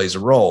nutrition that plays a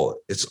role.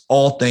 It's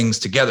all things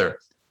together.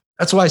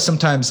 That's why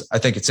sometimes I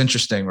think it's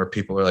interesting where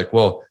people are like,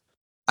 well,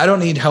 I don't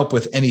need help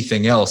with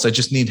anything else. I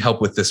just need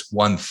help with this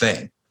one thing.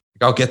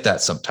 Like, I'll get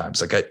that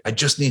sometimes. Like, I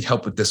just need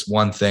help with this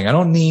one thing. I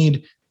don't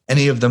need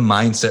any of the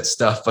mindset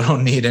stuff. I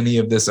don't need any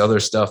of this other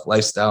stuff,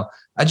 lifestyle.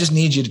 I just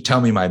need you to tell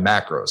me my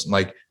macros. I'm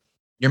like,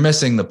 you're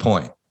missing the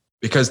point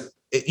because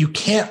you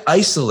can't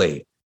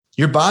isolate.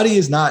 Your body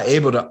is not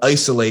able to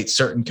isolate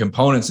certain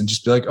components and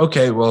just be like,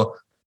 okay, well,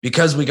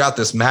 because we got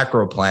this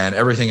macro plan,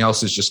 everything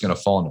else is just going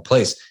to fall into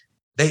place.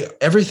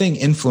 Everything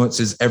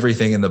influences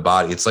everything in the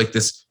body. It's like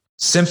this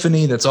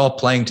symphony that's all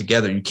playing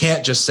together. You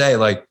can't just say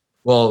like,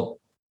 well,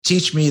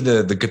 teach me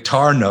the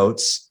guitar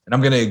notes and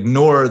I'm going to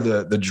ignore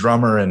the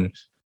drummer and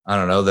I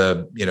don't know,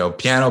 the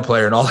piano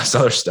player and all this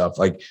other stuff.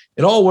 Like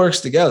it all works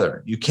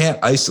together. You can't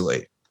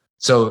isolate.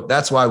 So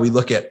that's why we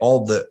look at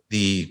all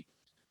the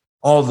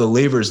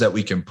levers that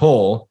we can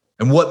pull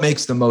and what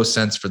makes the most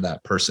sense for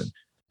that person.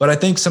 But I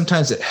think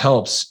sometimes it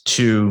helps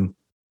to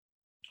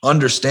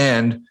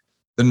understand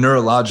the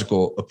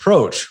neurological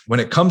approach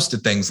when it comes to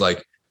things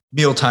like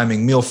meal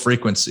timing, meal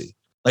frequency.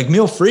 Like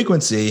meal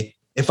frequency,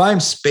 if I'm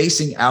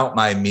spacing out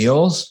my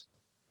meals,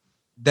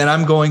 then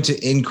I'm going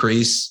to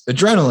increase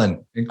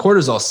adrenaline and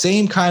cortisol.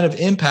 Same kind of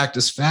impact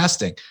as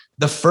fasting.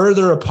 The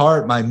further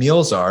apart my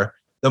meals are,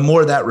 the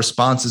more that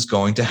response is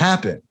going to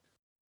happen.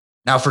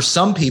 Now, for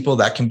some people,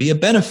 that can be a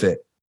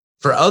benefit.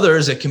 For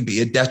others, it can be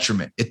a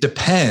detriment. It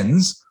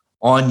depends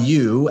on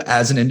you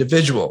as an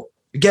individual.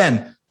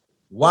 Again,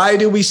 why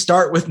do we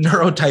start with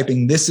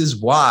neurotyping? This is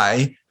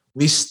why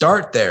we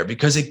start there,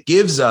 because it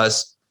gives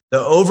us the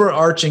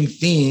overarching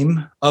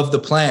theme of the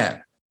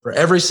plan for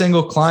every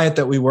single client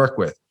that we work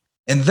with.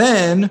 And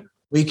then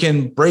we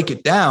can break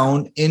it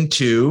down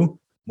into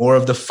more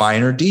of the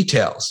finer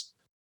details.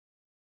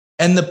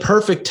 And the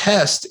perfect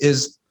test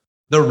is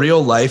the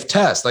real life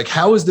test. Like,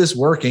 how is this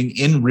working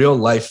in real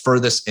life for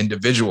this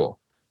individual?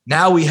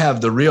 Now we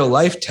have the real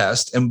life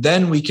test, and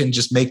then we can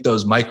just make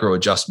those micro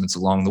adjustments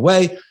along the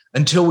way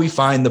until we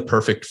find the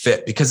perfect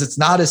fit, because it's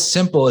not as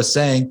simple as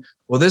saying,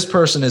 well, this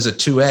person is a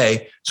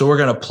 2A, so we're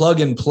going to plug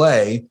and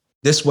play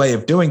this way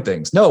of doing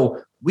things.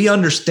 No, we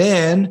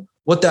understand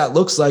what that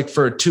looks like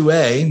for a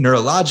 2A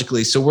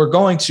neurologically. So we're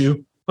going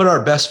to put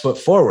our best foot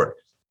forward.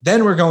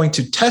 Then we're going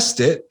to test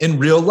it in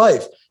real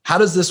life. How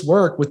does this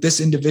work with this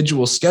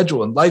individual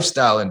schedule and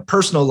lifestyle and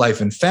personal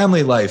life and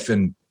family life?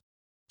 And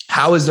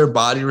how is their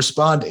body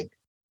responding?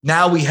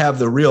 Now we have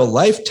the real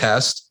life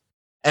test,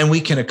 and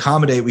we can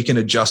accommodate, we can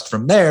adjust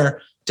from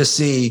there to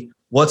see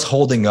what's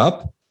holding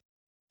up,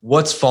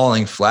 what's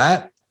falling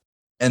flat,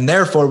 and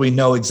therefore we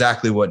know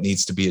exactly what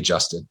needs to be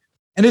adjusted.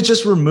 And it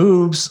just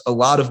removes a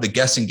lot of the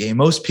guessing game.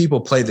 Most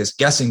people play this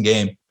guessing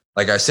game.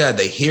 Like I said,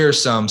 they hear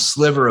some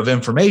sliver of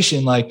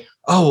information like,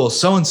 oh, well,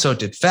 so-and-so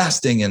did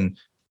fasting and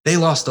they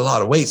lost a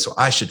lot of weight, so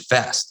I should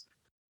fast.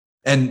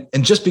 And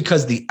just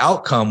because the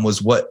outcome was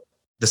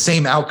the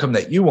same outcome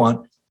that you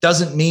want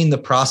doesn't mean the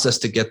process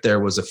to get there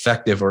was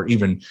effective or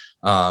even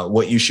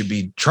what you should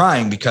be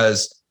trying,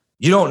 because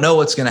you don't know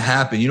what's going to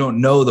happen. You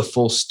don't know the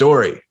full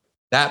story.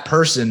 That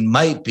person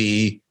might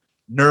be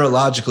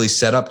neurologically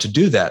set up to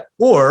do that,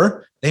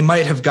 or they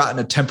might have gotten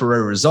a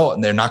temporary result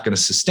and they're not going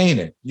to sustain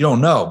it. You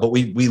don't know, but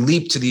we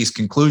leap to these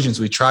conclusions.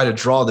 We try to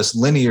draw this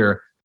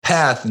linear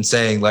path and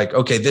saying like,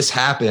 okay, this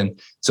happened,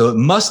 so it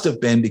must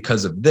have been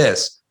because of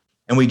this.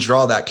 And we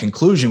draw that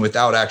conclusion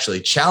without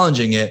actually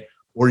challenging it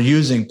or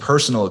using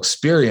personal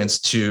experience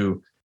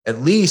to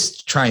at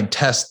least try and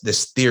test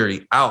this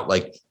theory out.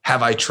 Like,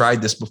 have I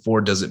tried this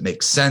before? Does it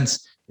make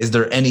sense? Is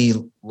there any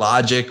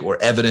logic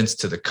or evidence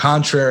to the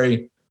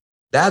contrary?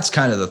 That's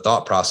kind of the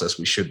thought process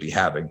we should be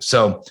having.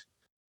 So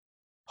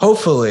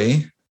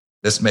hopefully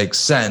this makes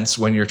sense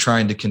when you're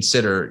trying to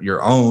consider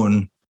your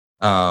own,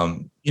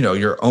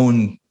 your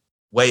own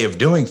way of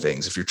doing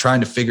things. If you're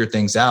trying to figure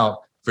things out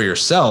for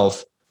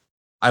yourself,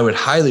 I would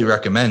highly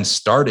recommend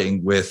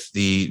starting with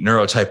the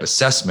neurotype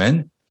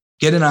assessment.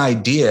 Get an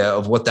idea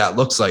of what that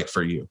looks like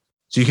for you.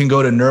 So you can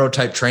go to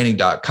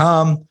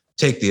neurotypetraining.com,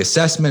 take the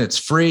assessment. It's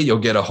free. You'll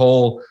get a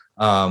whole,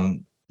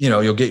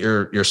 you'll get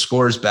your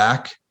scores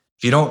back.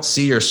 If you don't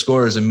see your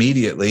scores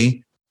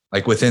immediately,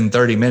 like within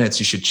 30 minutes,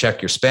 you should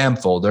check your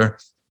spam folder.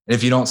 And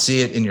if you don't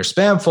see it in your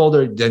spam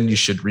folder, then you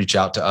should reach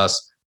out to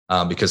us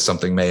because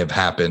something may have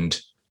happened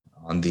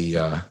on the,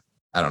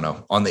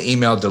 on the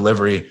email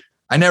delivery.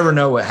 I never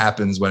know what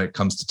happens when it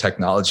comes to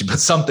technology, but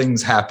some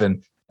things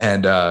happen.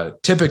 And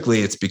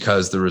typically it's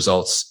because the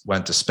results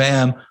went to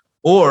spam,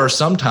 or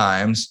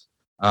sometimes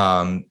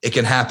it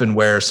can happen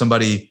where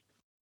somebody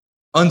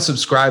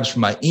unsubscribes from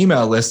my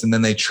email list and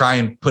then they try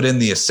and put in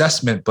the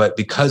assessment, but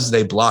because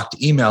they blocked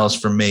emails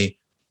from me,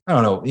 I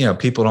don't know,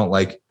 people don't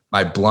like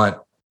my blunt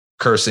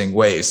cursing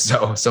ways.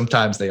 So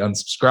sometimes they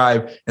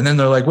unsubscribe and then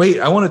they're like, wait,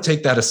 I want to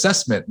take that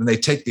assessment. And they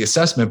take the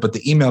assessment, but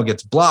the email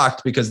gets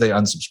blocked because they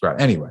unsubscribe.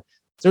 Anyway,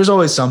 there's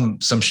always some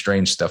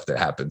strange stuff that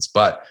happens,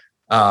 but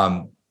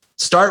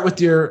start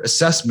with your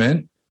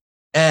assessment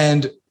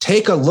and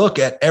take a look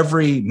at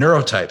every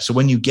neurotype. So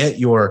when you get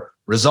your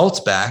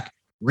results back,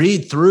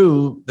 read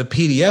through the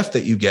PDF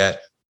that you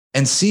get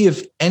and see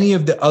if any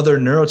of the other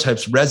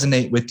neurotypes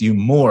resonate with you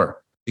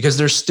more, because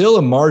there's still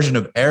a margin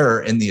of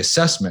error in the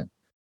assessment.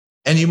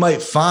 And you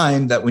might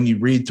find that when you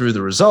read through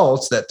the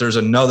results that there's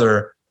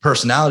another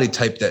personality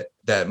type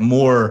that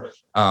more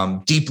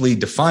deeply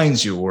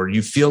defines you, or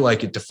you feel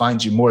like it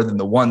defines you more than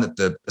the one that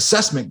the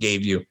assessment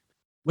gave you,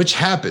 which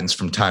happens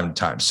from time to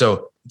time.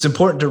 So it's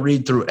important to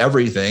read through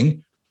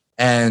everything.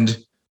 And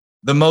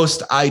the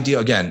most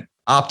ideal, again,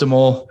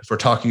 optimal, if we're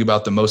talking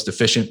about the most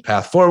efficient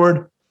path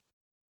forward,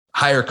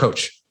 hire a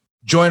coach.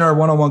 Join our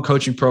one-on-one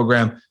coaching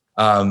program.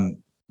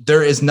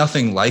 There is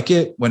nothing like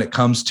it when it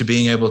comes to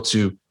being able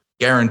to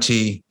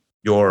guarantee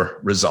your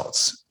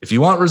results. If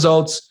you want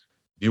results,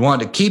 if you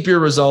want to keep your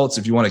results,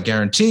 if you want to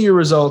guarantee your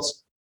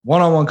results,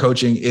 one-on-one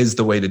coaching is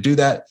the way to do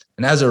that.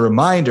 And as a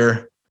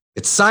reminder,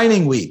 it's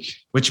signing week,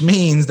 which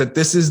means that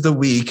this is the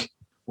week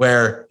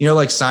where,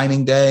 like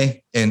signing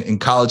day in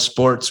college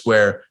sports,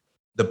 where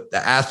the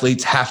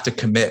athletes have to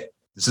commit.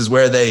 This is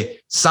where they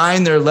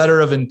sign their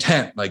letter of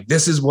intent. Like,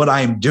 this is what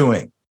I'm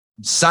doing.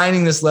 I'm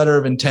signing this letter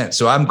of intent.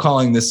 So I'm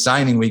calling this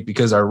signing week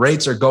because our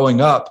rates are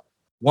going up.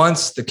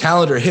 Once the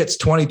calendar hits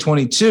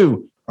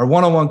 2022, our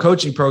one-on-one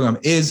coaching program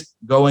is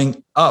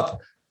going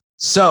up.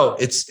 So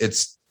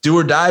it's do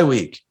or die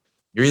week.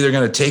 You're either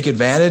going to take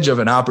advantage of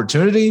an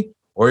opportunity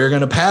or you're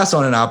going to pass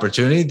on an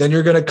opportunity. Then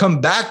you're going to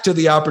come back to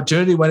the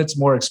opportunity when it's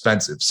more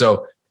expensive.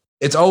 So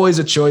it's always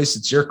a choice.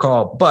 It's your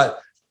call. But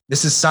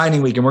this is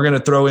signing week, and we're going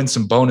to throw in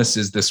some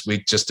bonuses this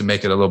week just to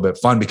make it a little bit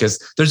fun, because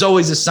there's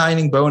always a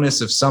signing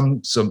bonus of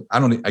some,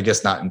 I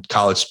guess not in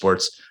college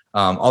sports,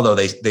 although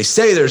they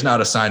say there's not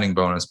a signing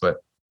bonus,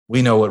 but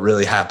we know what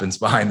really happens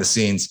behind the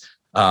scenes.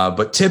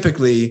 But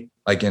typically,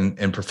 like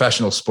in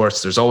professional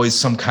sports, there's always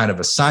some kind of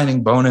a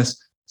signing bonus.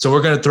 So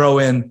we're going to throw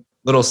in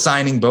little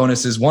signing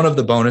bonuses. One of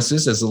the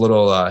bonuses, as a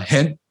little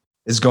hint,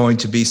 is going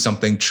to be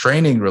something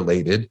training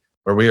related,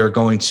 where we are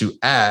going to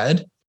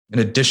add an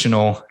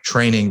additional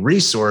training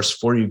resource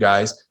for you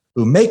guys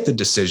who make the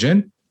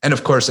decision. And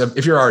of course,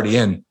 if you're already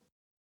in,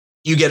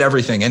 you get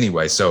everything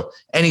anyway. So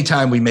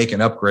anytime we make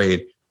an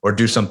upgrade or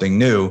do something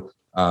new,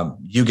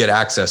 you get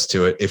access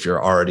to it if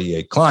you're already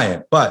a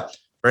client. But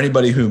for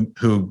anybody who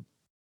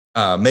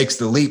takes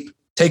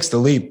the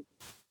leap,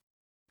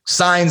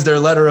 signs their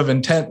letter of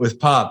intent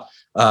with Pop,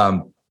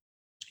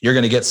 you're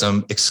going to get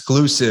some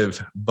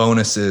exclusive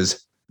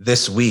bonuses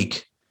this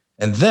week.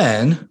 And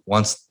then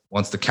once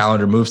the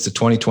calendar moves to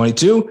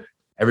 2022,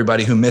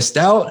 everybody who missed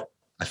out,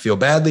 I feel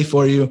badly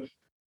for you.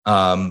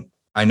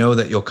 I know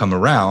that you'll come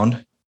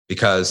around,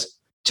 because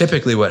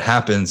typically what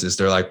happens is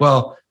they're like,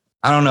 well,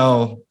 I don't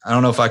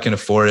know if I can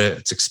afford it.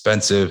 It's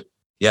expensive.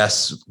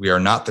 Yes, we are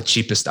not the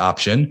cheapest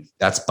option.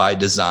 That's by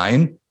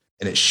design.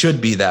 And it should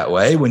be that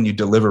way when you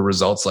deliver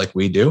results like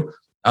we do.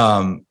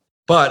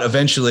 But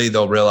eventually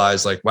they'll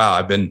realize, like, wow,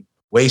 I've been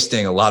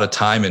wasting a lot of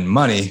time and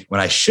money when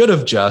I should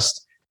have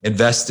just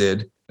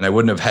invested, and I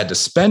wouldn't have had to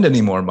spend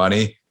any more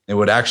money. It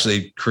would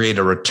actually create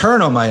a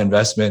return on my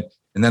investment.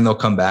 And then they'll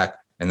come back,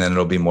 and then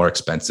it'll be more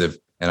expensive.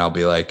 And I'll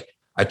be like,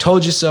 I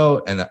told you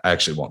so. And I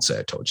actually won't say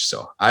I told you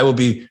so. I will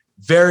be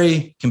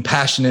very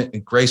compassionate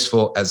and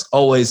graceful as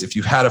always. If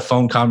you had a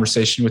phone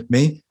conversation with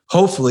me,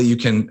 hopefully you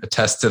can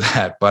attest to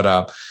that.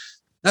 But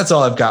that's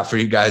all I've got for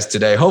you guys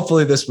today.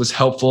 Hopefully this was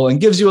helpful and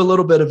gives you a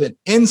little bit of an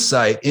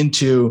insight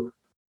into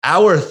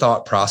our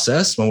thought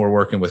process when we're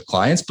working with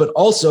clients, but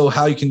also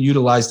how you can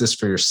utilize this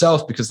for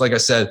yourself. Because like I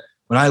said,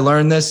 when I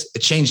learned this, it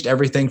changed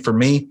everything for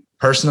me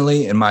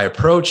personally in my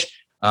approach.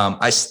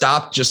 I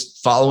stopped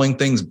just following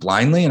things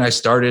blindly, and I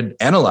started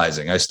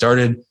analyzing. I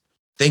started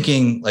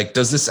thinking, like,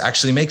 does this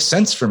actually make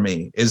sense for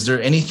me? Is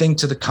there anything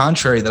to the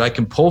contrary that I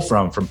can pull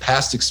from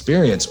past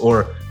experience?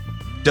 Or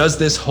does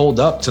this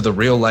hold up to the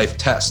real life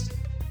test?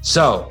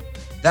 So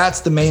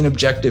that's the main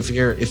objective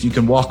here. If you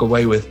can walk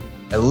away with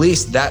at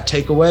least that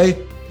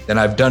takeaway, then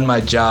I've done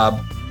my job.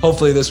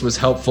 Hopefully this was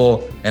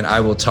helpful, and I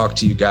will talk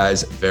to you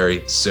guys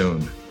very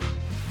soon.